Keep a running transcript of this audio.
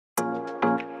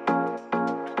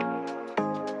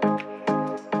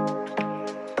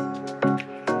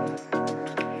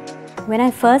When I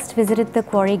first visited the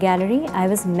Quarry gallery, I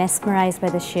was mesmerized by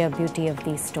the sheer beauty of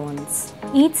these stones.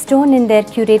 Each stone in their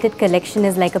curated collection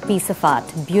is like a piece of art,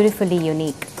 beautifully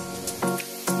unique.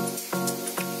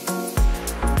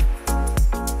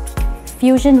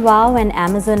 Fusion Wow and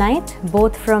Amazonite,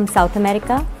 both from South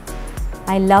America.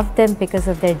 I love them because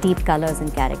of their deep colors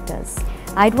and characters.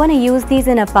 I'd want to use these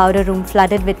in a powder room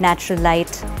flooded with natural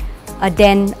light, a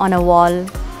den on a wall,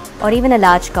 or even a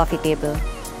large coffee table.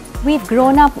 We've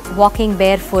grown up walking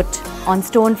barefoot on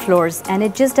stone floors, and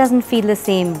it just doesn't feel the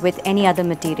same with any other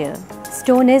material.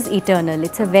 Stone is eternal.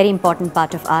 It's a very important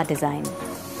part of our design.